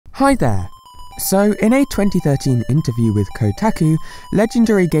Hi there! So, in a 2013 interview with Kotaku,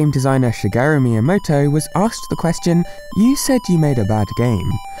 legendary game designer Shigeru Miyamoto was asked the question, "You said you made a bad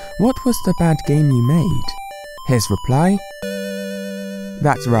game. What was the bad game you made?" His reply?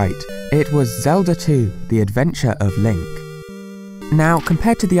 That's right, it was Zelda 2, The Adventure of Link. Now,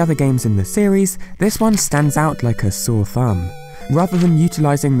 compared to the other games in the series, this one stands out like a sore thumb. Rather than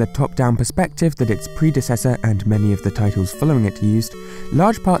utilising the top-down perspective that its predecessor and many of the titles following it used,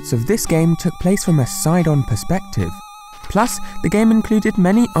 large parts of this game took place from a side-on perspective. Plus, the game included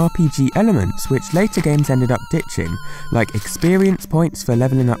many RPG elements which later games ended up ditching, like experience points for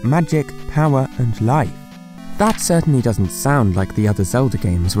levelling up magic, power, and life. That certainly doesn't sound like the other Zelda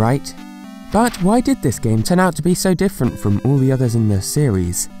games, right? But why did this game turn out to be so different from all the others in the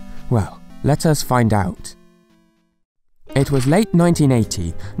series? Well, let us find out. It was late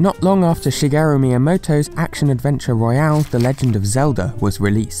 1980, not long after Shigeru Miyamoto's action-adventure royale The Legend of Zelda was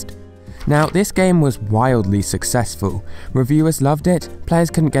released. Now, this game was wildly successful. Reviewers loved it, players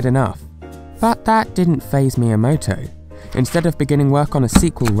couldn't get enough. But that didn't faze Miyamoto. Instead of beginning work on a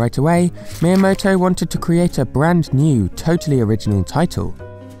sequel right away, Miyamoto wanted to create a brand new, totally original title.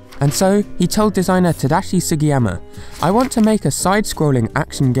 And so, he told designer Tadashi Sugiyama, "I want to make a side-scrolling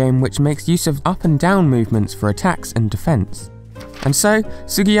action game which makes use of up and down movements for attacks and defense." And so,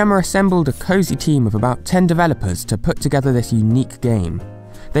 Sugiyama assembled a cozy team of about 10 developers to put together this unique game.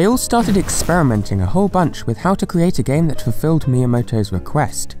 They all started experimenting a whole bunch with how to create a game that fulfilled Miyamoto's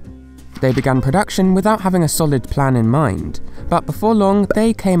request. They began production without having a solid plan in mind, but before long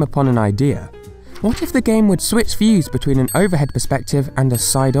they came upon an idea. What if the game would switch views between an overhead perspective and a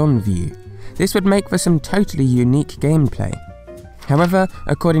side-on view? This would make for some totally unique gameplay. However,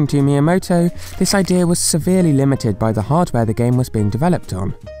 according to Miyamoto, this idea was severely limited by the hardware the game was being developed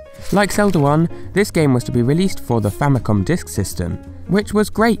on. Like Zelda 1, this game was to be released for the Famicom Disk System, which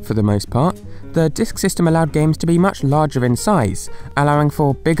was great for the most part. The disk system allowed games to be much larger in size, allowing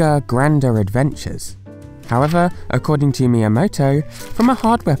for bigger, grander adventures. However, according to Miyamoto, from a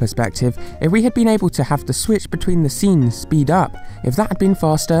hardware perspective, if we had been able to have the switch between the scenes speed up, if that had been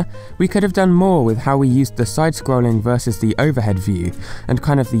faster, we could have done more with how we used the side-scrolling versus the overhead view, and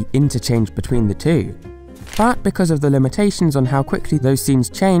kind of the interchange between the two. But because of the limitations on how quickly those scenes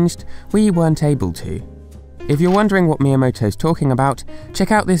changed, we weren't able to. If you're wondering what Miyamoto's talking about, check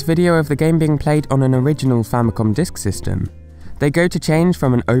out this video of the game being played on an original Famicom Disk System. They go to change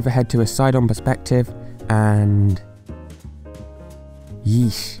from an overhead to a side-on perspective, and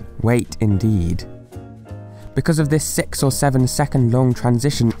yeesh, wait indeed. Because of this 6 or 7 second long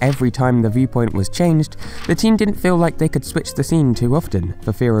transition every time the viewpoint was changed, the team didn't feel like they could switch the scene too often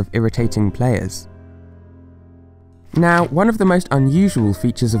for fear of irritating players. Now, one of the most unusual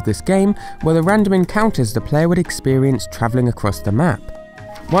features of this game were the random encounters the player would experience travelling across the map.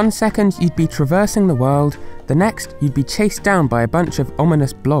 1 second you'd be traversing the world, the next you'd be chased down by a bunch of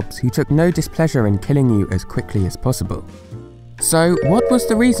ominous blobs who took no displeasure in killing you as quickly as possible. So what was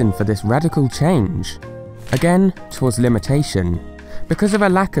the reason for this radical change? Again, 'twas limitation. Because of a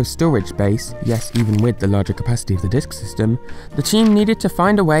lack of storage space, yes, even with the larger capacity of the disk system, the team needed to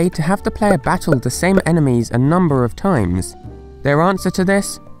find a way to have the player battle the same enemies a number of times. Their answer to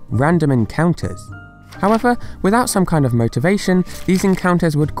this? Random encounters. However, without some kind of motivation, these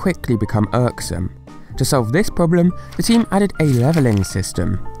encounters would quickly become irksome. To solve this problem, the team added a leveling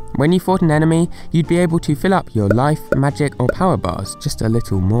system. When you fought an enemy, you'd be able to fill up your life, magic, or power bars just a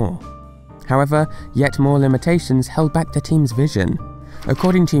little more. However, yet more limitations held back the team's vision.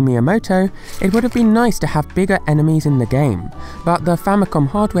 According to Miyamoto, it would have been nice to have bigger enemies in the game, but the Famicom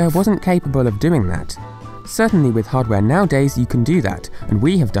hardware wasn't capable of doing that. Certainly with hardware nowadays you can do that, and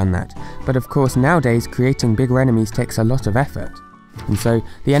we have done that, but of course nowadays creating bigger enemies takes a lot of effort. And so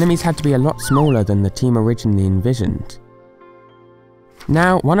the enemies had to be a lot smaller than the team originally envisioned.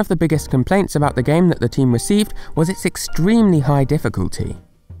 Now, one of the biggest complaints about the game that the team received was its extremely high difficulty.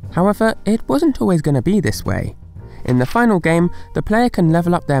 However, it wasn't always going to be this way. In the final game, the player can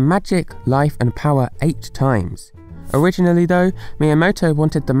level up their magic, life and power 8 times. Originally though, Miyamoto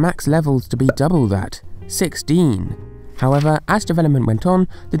wanted the max levels to be double that, 16. However, as development went on,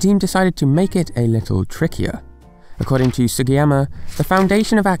 the team decided to make it a little trickier. According to Sugiyama, the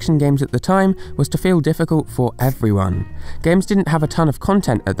foundation of action games at the time was to feel difficult for everyone. Games didn't have a ton of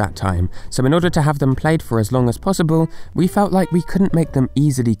content at that time, so in order to have them played for as long as possible, we felt like we couldn't make them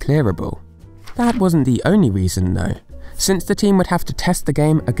easily clearable. That wasn't the only reason though. Since the team would have to test the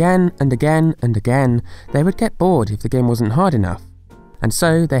game again and again and again, they would get bored if the game wasn't hard enough. And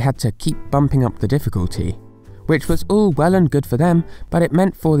so they had to keep bumping up the difficulty. which was all well and good for them, but it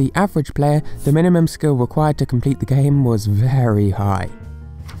meant for the average player, the minimum skill required to complete the game was very high.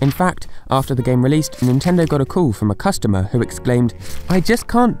 In fact, after the game released, Nintendo got a call from a customer who exclaimed, "I just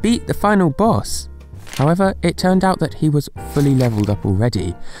can't beat the final boss." However, it turned out that he was fully leveled up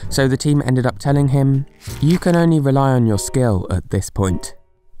already, so the team ended up telling him, "You can only rely on your skill at this point."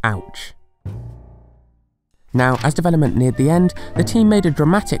 Ouch. Now, as development neared the end, the team made a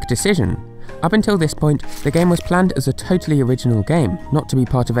dramatic decision. Up until this point, the game was planned as a totally original game, not to be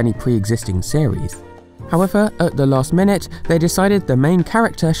part of any pre-existing series. However, at the last minute, they decided the main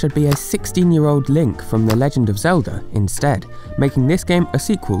character should be a 16-year-old Link from The Legend of Zelda instead, making this game a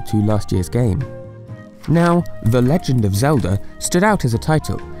sequel to last year's game. Now, The Legend of Zelda stood out as a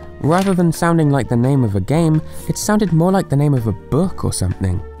title. Rather than sounding like the name of a game, it sounded more like the name of a book or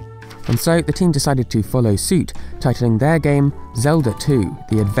something. And so the team decided to follow suit, titling their game Zelda 2: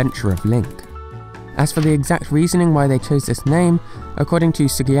 The Adventure of Link. As for the exact reasoning why they chose this name, according to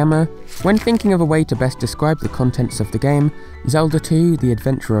Sugiyama, when thinking of a way to best describe the contents of the game, Zelda 2: The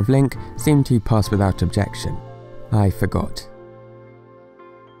Adventure of Link seemed to pass without objection. I forgot.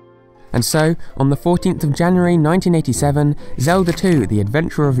 And so, on the 14th of January 1987, Zelda 2: The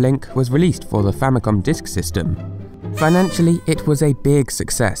Adventure of Link was released for the Famicom Disk System. Financially, it was a big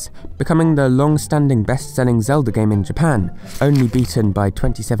success, becoming the long-standing best-selling Zelda game in Japan, only beaten by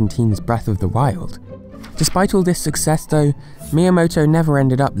 2017's Breath of the Wild. Despite all this success though, Miyamoto never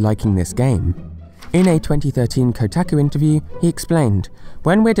ended up liking this game. In a 2013 Kotaku interview, he explained,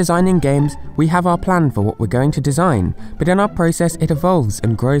 "When we're designing games, we have our plan for what we're going to design, but in our process it evolves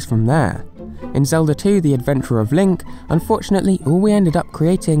and grows from there. In Zelda 2: The Adventure of Link, unfortunately all we ended up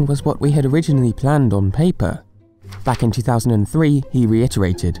creating was what we had originally planned on paper." Back in 2003, he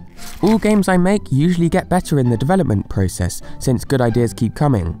reiterated, "All games I make usually get better in the development process, since good ideas keep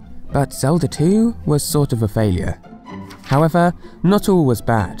coming, but Zelda 2 was sort of a failure." However, not all was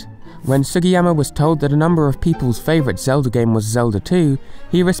bad. When Sugiyama was told that a number of people's favourite Zelda game was Zelda 2,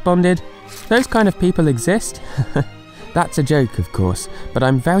 he responded, "Those kind of people exist?" That's a joke, of course, but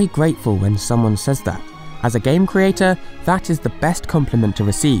I'm very grateful when someone says that. As a game creator, that is the best compliment to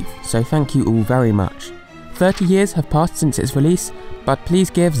receive, so thank you all very much. 30 years have passed since its release, but please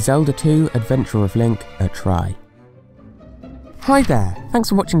give Zelda 2: Adventure of Link a try. Hi there, thanks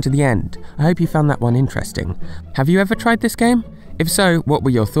for watching to the end. I hope you found that one interesting. Have you ever tried this game? If so, what were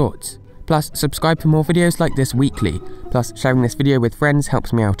your thoughts? Plus, subscribe for more videos like this weekly. Plus, sharing this video with friends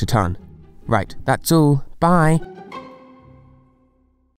helps me out a ton. Right, that's all. Bye!